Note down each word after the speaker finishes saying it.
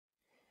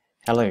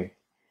Hello,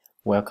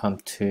 welcome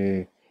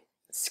to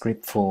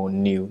Script for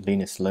New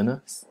Linux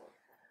Learners.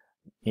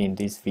 In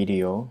this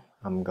video,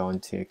 I'm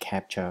going to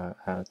capture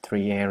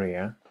three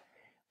areas.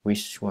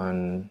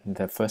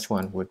 The first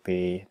one would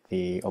be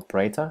the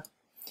operator,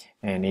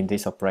 and in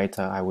this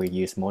operator, I will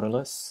use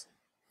modulus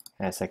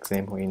as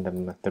example in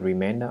the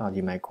remainder, or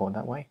you might call it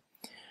that way.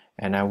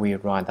 And I will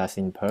write that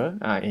in Perl,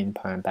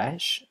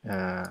 Bash,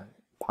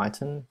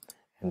 Python,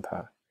 and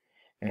Perl.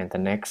 And the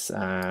next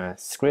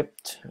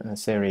script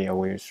series, I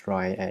will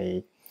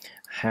write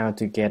how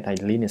to get a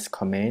Linux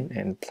command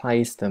and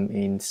place them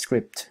in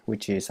script,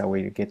 which is I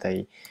will get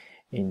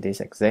in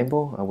this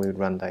example, I will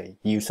run the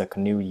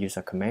new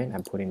user command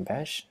and put in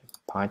Bash,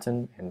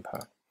 Python, and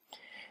Perl.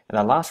 And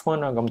the last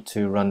one, I'm going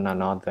to run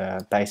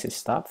another basic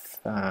stuff,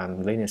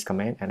 Linux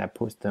command, and I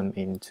put them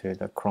into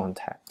the cron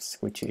tabs,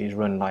 which is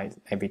run like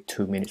every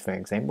 2 minutes, for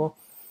example.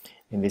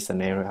 In this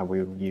scenario, I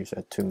will use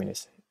a 2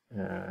 minutes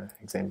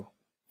example.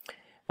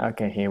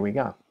 Okay, here we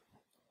go.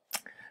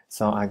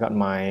 So I got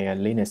my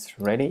Linux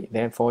ready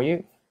there for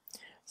you.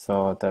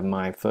 So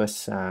my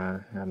first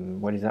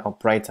what is that,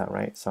 operator,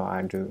 right? So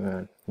I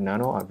do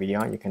nano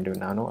AVI. You can do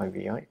nano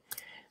AVI,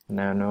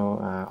 nano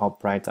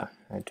operator.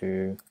 I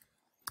do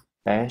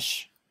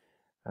bash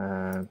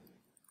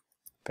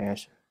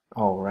bash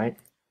right,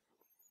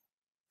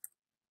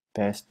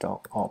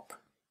 bash.op.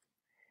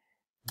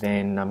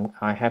 Then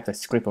I have the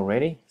script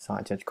already, so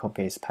I just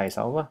copy and paste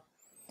over.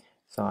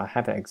 So I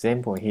have an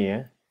example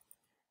here.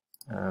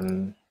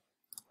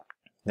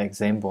 The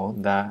example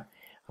that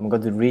I'm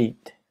going to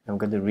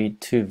read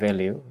two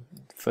values,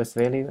 first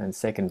value and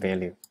second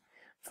value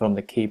from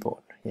the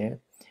keyboard, yeah.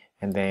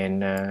 And then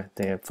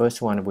the first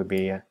one will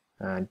be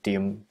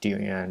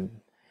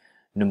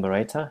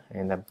numerator,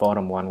 and the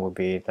bottom one will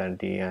be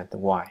the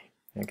y,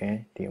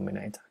 okay,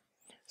 denominator.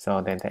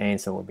 So then the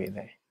answer will be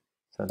there.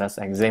 So that's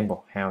an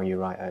example how you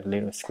write a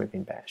little script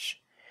in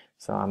Bash.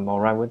 So I'm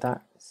alright with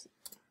that.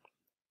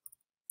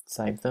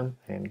 Save them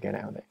and get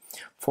out there.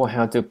 For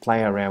how to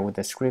play around with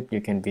the script,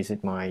 you can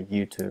visit my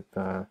YouTube,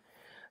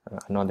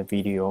 another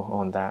video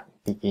on that,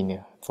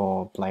 beginner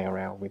for play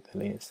around with the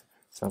Linux.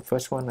 So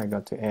first one, I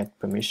got to add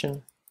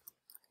permission.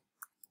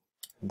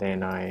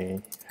 Then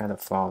I had a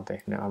file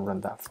there. Now I'll run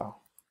that file.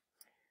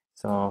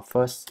 So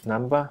first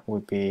number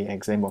would be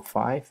example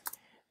 5,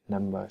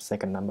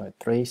 second number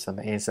 3. So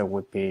the answer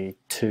would be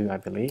 2, I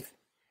believe.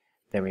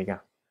 There we go.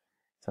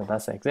 So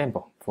that's the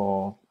example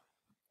for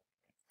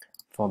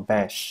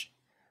Bash,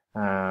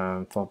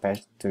 to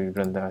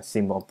run the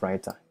symbol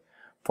operator.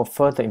 For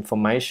further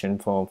information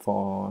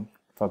for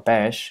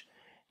Bash,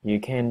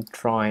 you can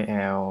try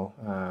out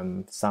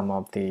some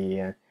of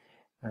the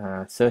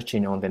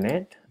searching on the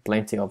net,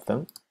 plenty of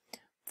them.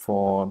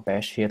 For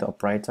Bash here, the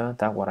operator,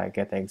 that's what I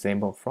get the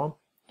example from.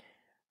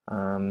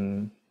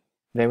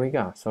 There we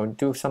go. So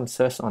do some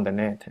search on the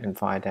net and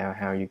find out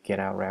how you get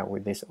around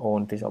with this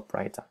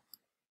operator.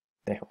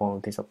 All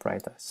this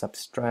operator,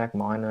 subtract,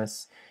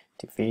 minus,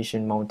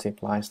 division,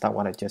 multiply, that's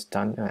what I just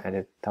done,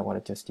 that's what I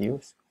just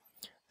used.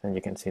 Then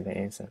you can see the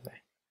answer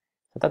there.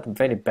 So that's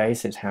very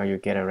basic how you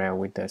get around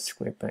with the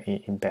script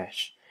in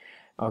Bash.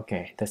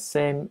 Okay, the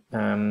same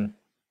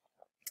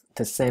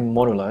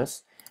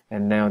modulus,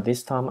 and now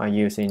this time I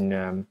use in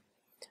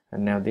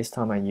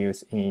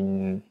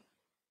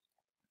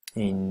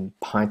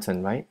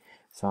Python, right?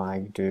 So I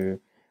do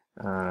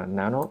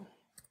nano,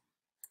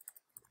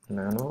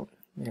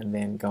 and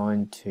then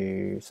going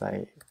to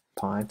say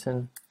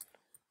Python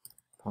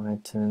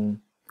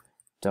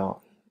dot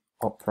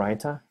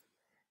operator,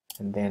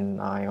 and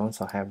then I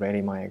also have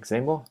ready my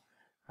example.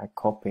 I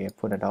copy and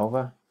put it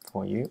over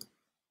for you.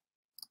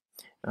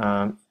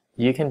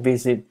 You can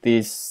visit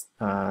this.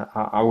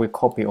 I will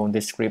copy on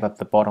this script at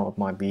the bottom of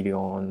my video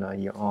on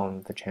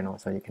the channel,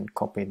 so you can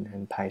copy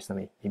and paste them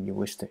if you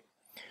wish to.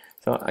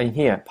 So in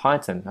here,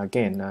 Python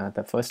again,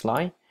 the first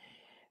line,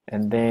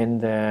 and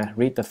then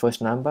read the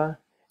first number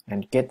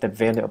and get the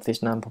value of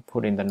this number,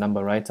 put in the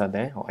numerator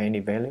there or any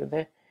value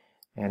there.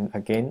 And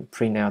again,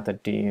 print out the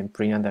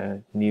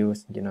new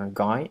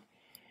guide,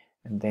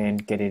 and then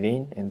get it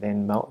in, and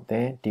then mount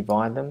there,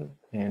 divide them,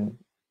 and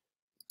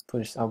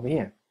put it over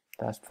here.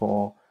 That's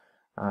for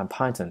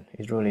Python.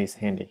 It really is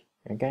handy.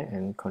 Okay,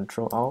 and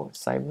Control Alt,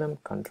 save them,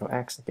 Control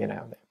X, get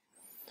out there.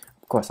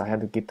 Of course, I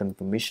have to give them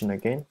permission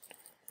again.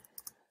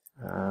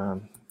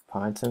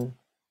 Python,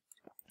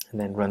 and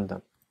then run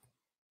them.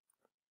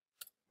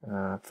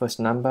 First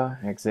number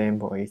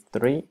example is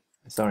 3.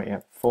 Sorry,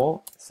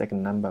 4.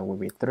 Second number will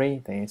be 3.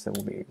 The answer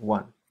will be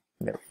 1.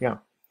 There we go.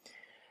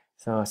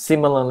 So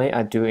similarly,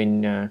 I do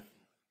in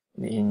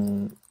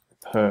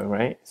Perl,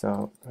 right?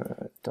 So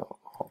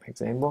Perl.op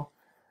example.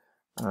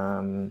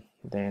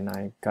 Then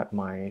I got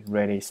my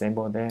ready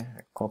sample there.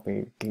 I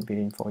copy, keep it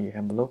in for you.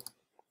 Have a look.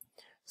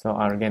 So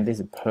again,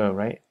 this is Perl,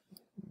 right?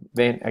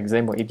 Then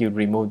example, if you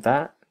remove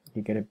that,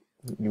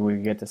 you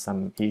will get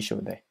some issue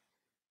there.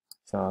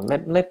 So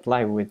let's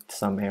play with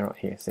some error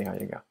here. See how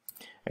you go.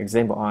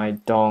 Example, I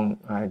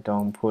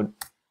don't put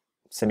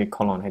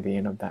semicolon at the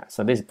end of that.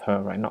 So this is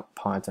Perl, right? Not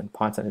Python.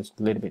 Python is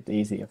a little bit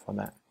easier for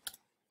that.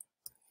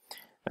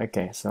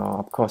 Okay, so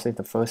of course it's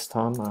the first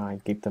time I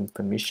give them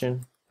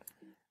permission.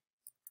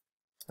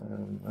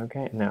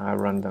 Okay, now I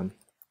run them.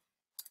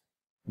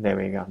 There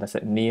we go. That's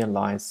it. Near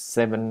line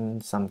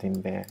 7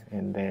 something there,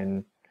 and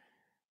then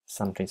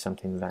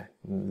something there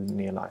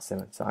near line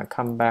 7. So I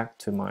come back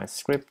to my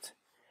script,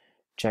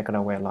 check it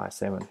out where line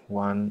 7.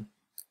 1,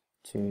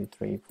 2,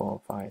 3,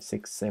 4, 5,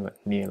 6, 7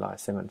 near line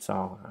 7.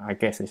 So I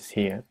guess it's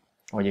here,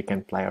 or you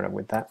can play around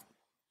with that.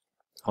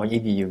 Or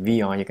if you use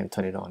VR, you can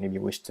turn it on if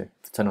you wish to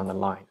turn on the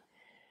line.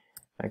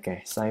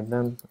 Okay, save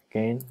them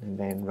again and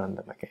then run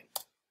them again.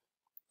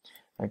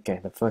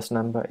 Okay, the first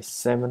number is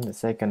 7, the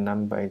second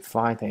number is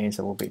 5, the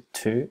answer will be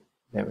 2.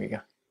 There we go.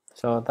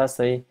 So that's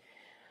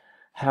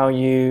how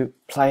you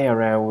play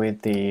around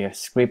with the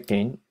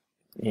scripting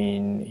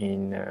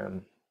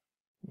in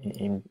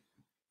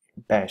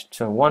Bash.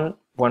 So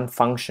one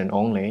function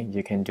only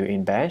you can do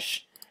in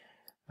Bash,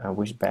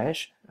 which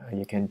Bash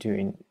you can do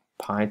in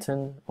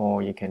Python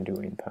or you can do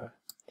in Perl.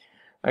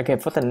 Okay,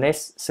 for the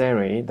next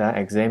series, the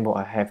example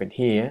I have it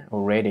here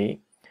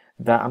already,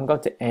 that I'm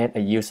going to add a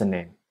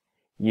username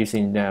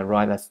using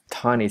a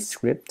tiny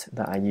script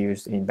that I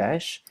use in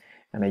Bash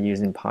and I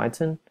use in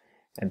Python,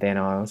 and then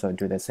I also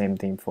do the same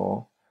thing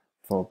for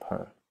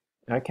Perl.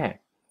 Okay,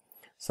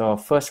 so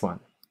first one.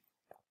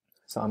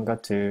 So I'm going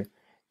to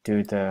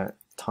do the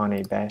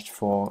tiny bash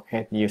for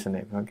add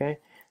username. Okay,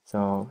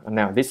 so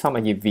now this time I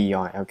use vi.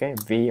 Okay,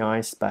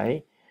 vi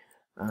space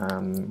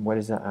what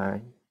is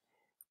that?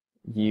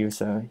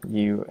 User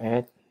you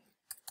add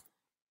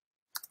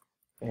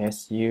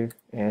su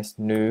as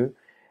new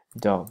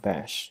dot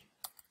bash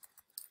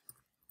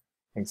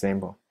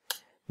example.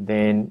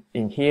 Then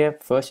in here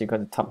first you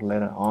got the top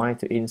letter I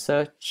to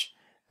insert,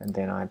 and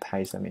then I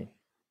paste them in.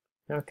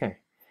 Okay,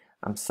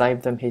 I'm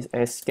save them his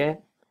escape.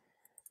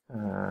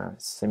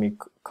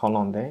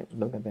 Semicolon there,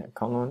 look at that,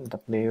 colon,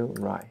 W,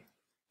 right,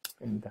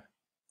 and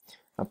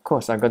of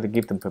course I got to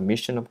give them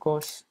permission, of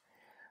course,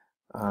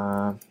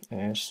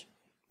 as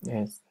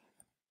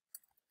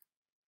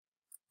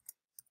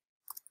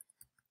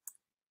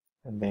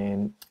and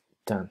then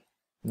done.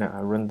 Now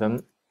I run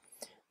them,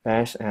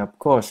 bash, and of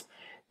course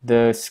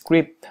the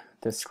script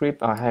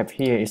I have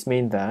here is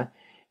mean that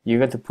you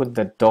got to put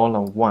the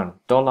 $1.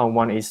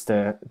 $1 is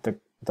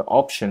the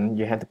option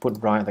you have to put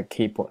right at the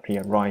keyboard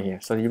here, right here.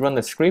 So you run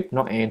the script,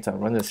 not enter,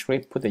 run the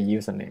script, put the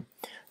username.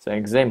 So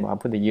example, I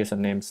put the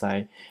username,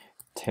 say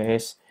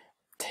test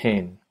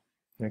 10.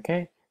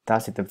 Okay,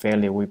 that's the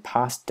value we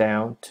pass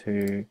down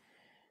to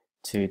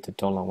the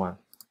 $1.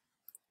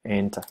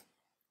 Enter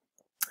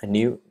a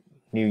new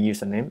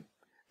username,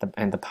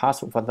 and the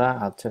password for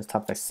that I'll just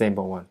type the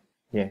simple one.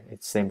 Yeah,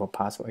 it's simple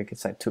password. You can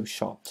say too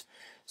short,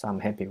 so I'm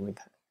happy with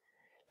that.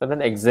 So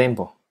then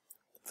example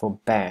for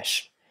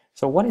bash.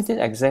 So what is this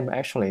example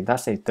actually?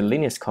 That's the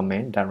Linux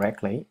command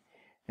directly,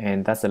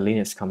 and that's the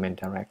Linux command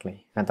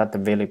directly, and that's the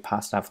value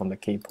passed out from the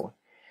keyboard.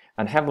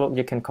 And have a look,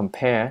 you can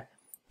compare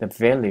the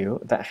value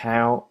that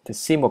how the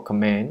symbol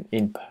command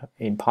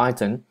in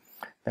Python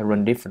they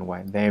run different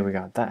way. There we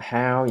go. That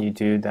how you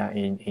do that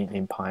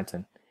in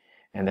Python,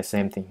 and the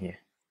same thing here.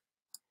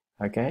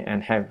 Okay,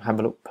 and have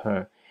a look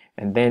per.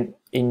 And then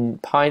in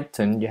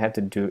Python you have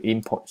to do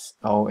imports,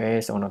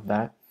 os, all of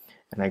that.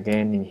 And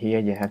again in here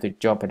you have to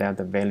drop it out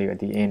the value at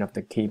the end of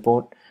the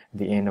keyboard, at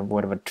the end of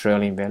whatever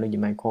trailing value you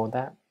may call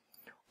that,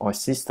 or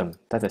system.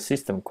 That's a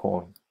system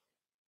call.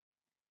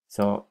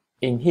 So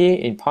in here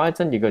in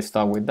Python you go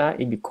start with that.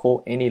 If you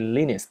call any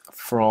Linux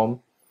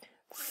from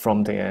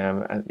the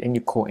and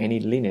you call any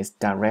Linux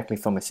directly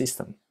from a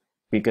system,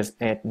 because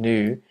add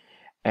new,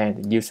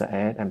 add user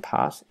add and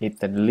pass is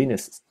the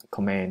Linux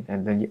command,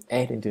 and then you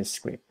add into the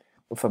script.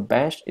 But for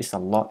bash it's a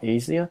lot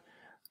easier.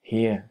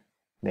 Here,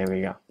 there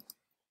we go.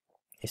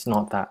 It's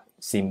not that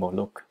simple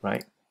look,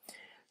 right?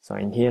 So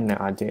in here now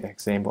I do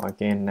example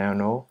again. Now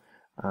no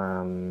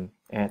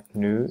add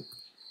new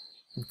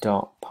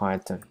dot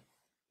Python.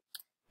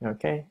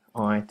 Okay,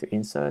 I to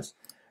insert,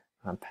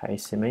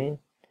 paste them in,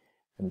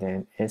 and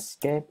then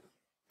escape,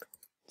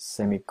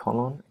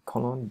 semicolon,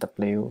 colon,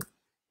 W,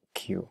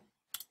 Q.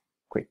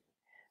 Quick.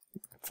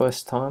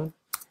 First time,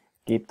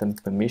 give them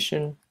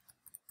permission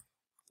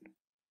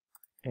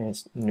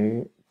as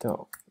new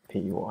dot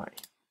py.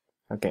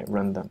 Okay,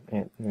 run them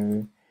at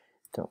new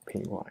dot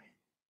py.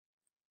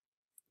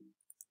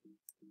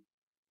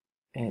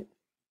 Add,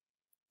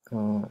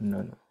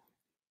 no.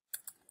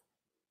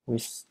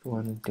 Which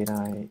one did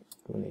I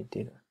really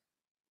did?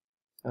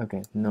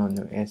 Okay, no,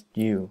 as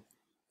u.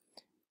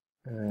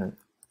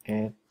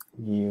 Add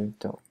u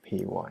dot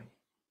py.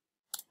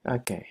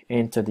 Okay,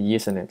 enter the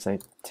username, say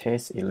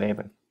test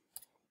 11.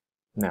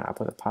 Now I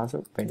put the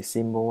password, very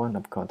simple one.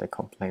 Of course, they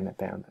complain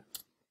about that.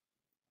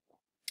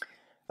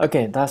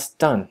 Okay, that's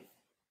done.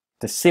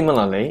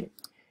 Similarly,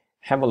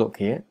 have a look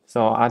here.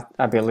 So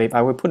I believe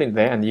I will put it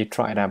there and you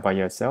try it out by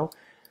yourself.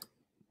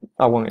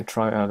 I won't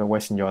try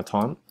wasting your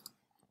time.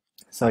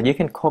 So you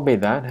can copy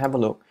that, have a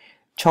look.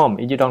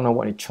 Chom, if you don't know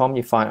what is chom,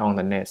 you find on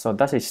the net. So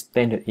that's a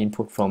standard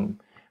input from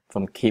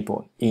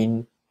keyboard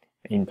in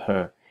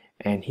Perl.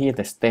 And here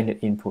the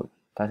standard input,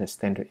 that's a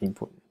standard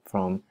input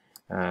from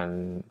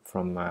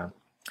from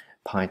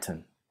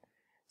Python.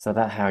 So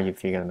that's how you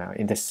figure them out.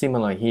 In the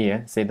similar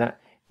here, see that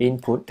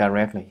input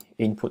directly,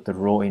 input the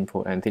raw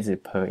input, and this is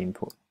per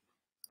input.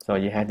 So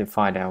you have to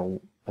find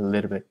out a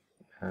little bit,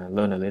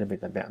 learn a little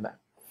bit about that.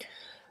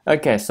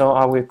 Okay, so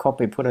I will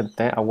copy, put it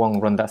there. I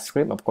won't run that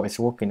script. Of course, it's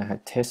working. I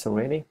had tests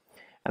already.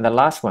 And the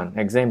last one,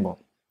 example.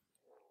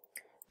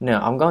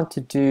 Now I'm going to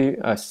do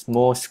a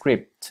small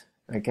script.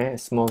 Okay, a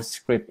small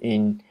script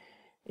in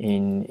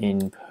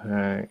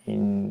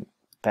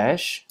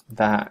Bash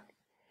that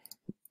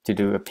to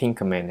do a ping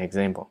command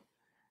example.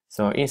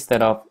 So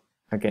instead of,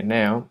 okay,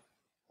 now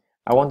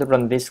I want to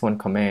run this one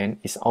command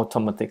is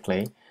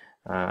automatically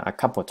a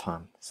couple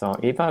times. So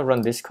if I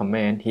run this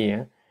command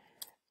here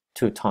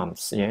 2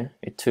 times, yeah,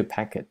 it's 2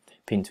 packet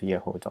pin to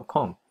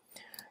yahoo.com.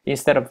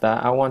 Instead of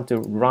that, I want to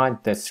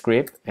write the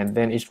script and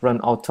then it's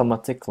run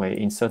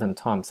automatically in certain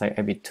times, say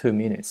every 2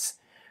 minutes.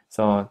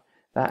 So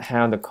that's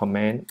how the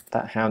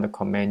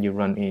command you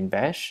run in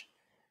Bash,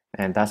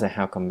 and that's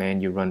how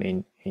command you run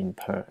in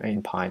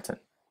Python.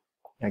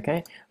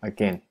 Okay,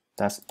 again,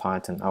 that's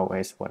Python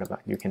OS,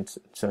 whatever. You can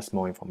search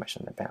more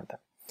information about that.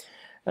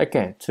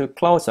 Okay, to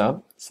close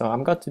up, so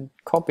I'm going to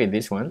copy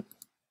this one.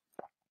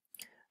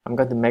 I'm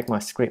going to make my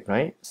script,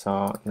 right?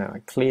 So now I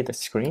clear the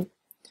screen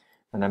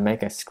and I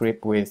make a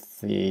script with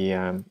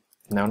the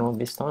nano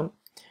this time.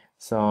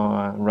 So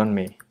run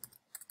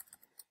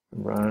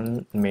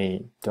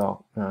me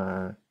dot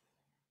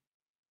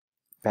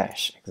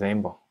bash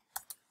example.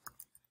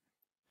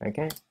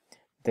 Okay,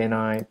 then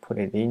I put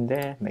it in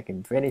there, make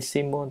it very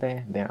simple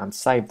there. Then I'm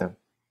save them,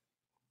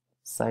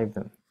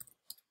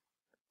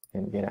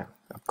 and get out.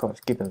 Of course,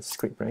 give them the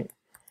script, right?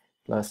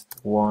 Plus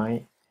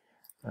y,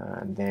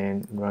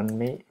 then run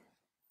me.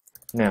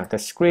 Now the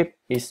script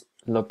is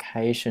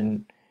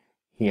location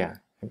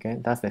here. Okay,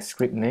 that's the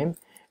script name,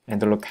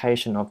 and the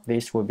location of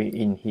this will be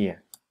in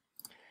here.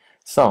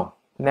 So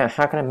now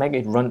how can I make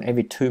it run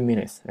every 2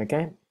 minutes?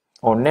 Okay,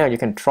 or now you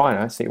can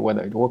try see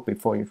whether it works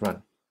before you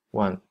run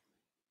 1,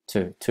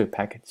 2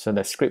 packets. So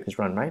the script is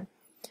run, right?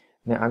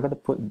 Now I'm going to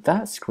put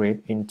that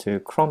script into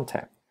Chrome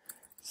tab.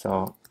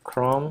 So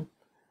Chrome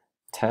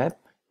tab.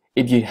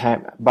 If you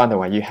have, by the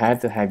way, you have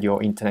to have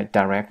your internet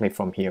directly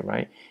from here,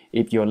 right?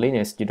 If you're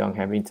Linux, you don't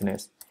have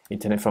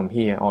internet from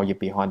here, or you're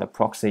behind the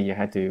proxy, you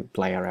have to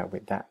play around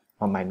with that,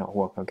 or might not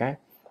work. Okay,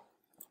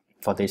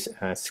 for this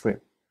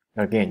script,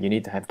 again, you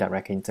need to have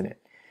direct internet.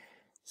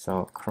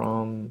 So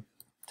Chrome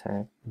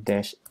tab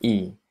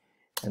 -e,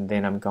 and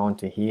then I'm going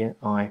to here,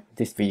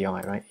 this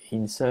VI, right?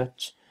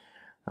 Insert.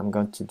 I'm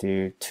going to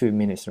do 2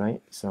 minutes,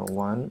 right? So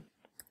 1,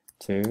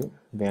 2,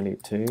 value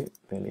 2,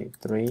 value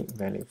 3,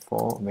 value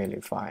 4,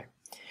 value 5.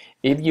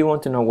 If you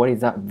want to know what is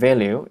that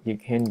value, you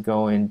can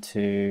go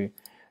into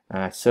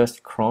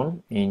search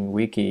Chrome in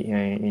wiki,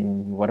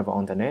 in whatever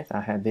on the net.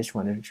 I had this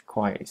one, it's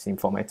quite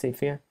informative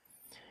here.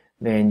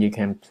 Then you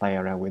can play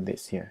around with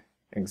this here.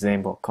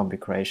 Example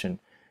configuration.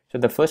 So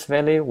the first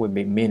value will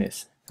be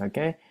minutes,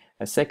 okay?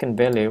 A second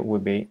value will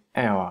be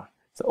hour.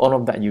 So all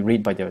of that you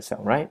read by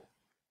yourself, right?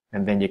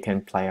 And then you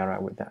can play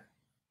around with that,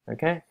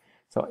 okay?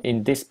 So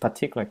in this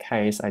particular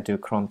case, I do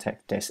Chrome tab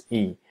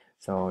 -e.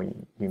 So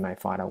you might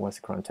find out what's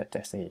Chrome tab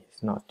 -e.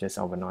 It's not just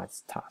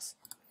overnight task.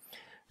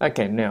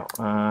 Okay, now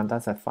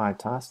that's a 5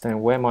 task.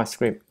 Then where my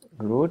script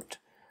root,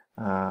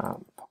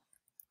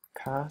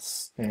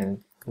 cast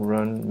and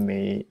run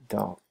me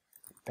dot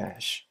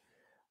bash.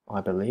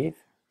 I believe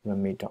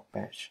run me dot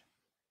bash.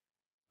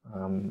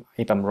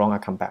 If I'm wrong, I'll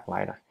come back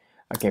later.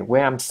 Okay,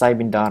 where I'm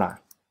saving data.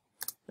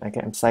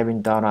 Okay, I'm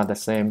saving data the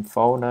same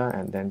folder,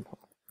 and then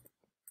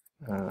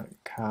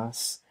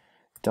cast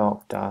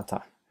dot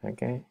data.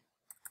 Okay,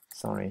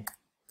 sorry,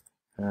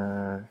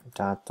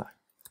 data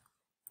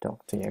dot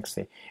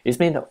txt. It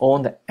means that all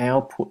the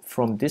output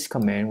from this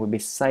command will be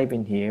saved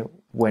in here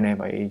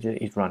whenever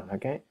it run.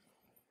 Okay,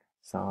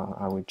 so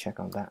I will check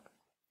on that.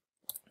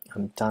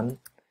 I'm done.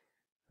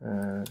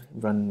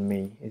 Run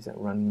me, is it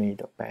run me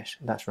dot bash?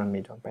 That's run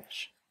me dot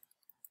bash.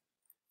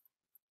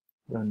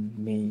 Run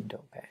me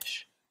dot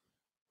bash.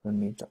 Run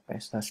me dot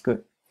bash. That's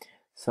good.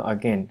 So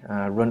again,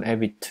 run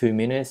every 2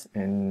 minutes,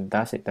 and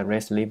that's it. The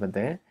rest leave it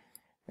there,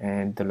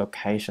 and the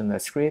location, the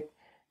script,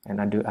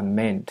 and I do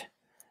append.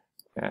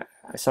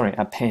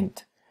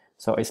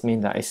 So it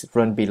means that it's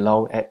run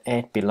below,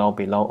 add below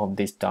of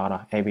this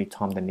data every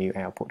time the new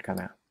output come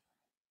out.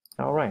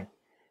 All right.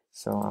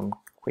 So I'm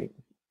quit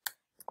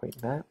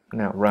that.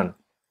 Now run.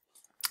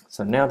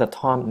 So now the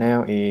time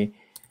now is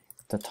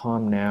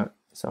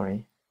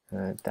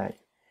day.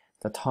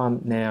 The time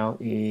now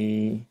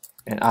is,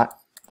 and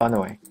by the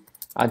way,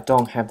 I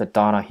don't have the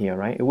data here,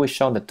 right? It will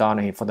show the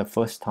data here for the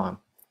first time,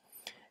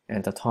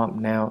 and the time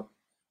now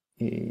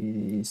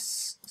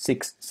is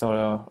 6,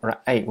 so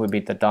 8 will be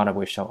the data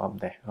will show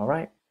up there. All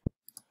right.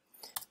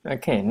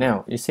 Okay,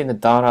 now you see the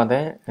data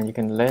there, and you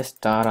can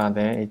list data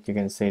there. You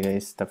can see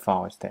this, the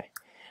file is there.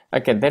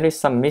 Okay, there is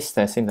some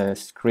mistakes in the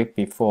script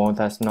before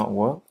that's not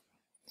work.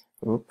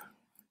 Oop.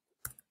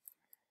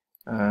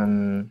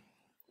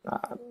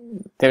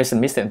 There is a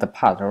mistake in the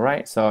path, all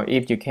right? So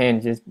if you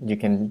can, you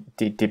can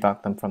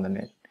debug them from the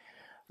net.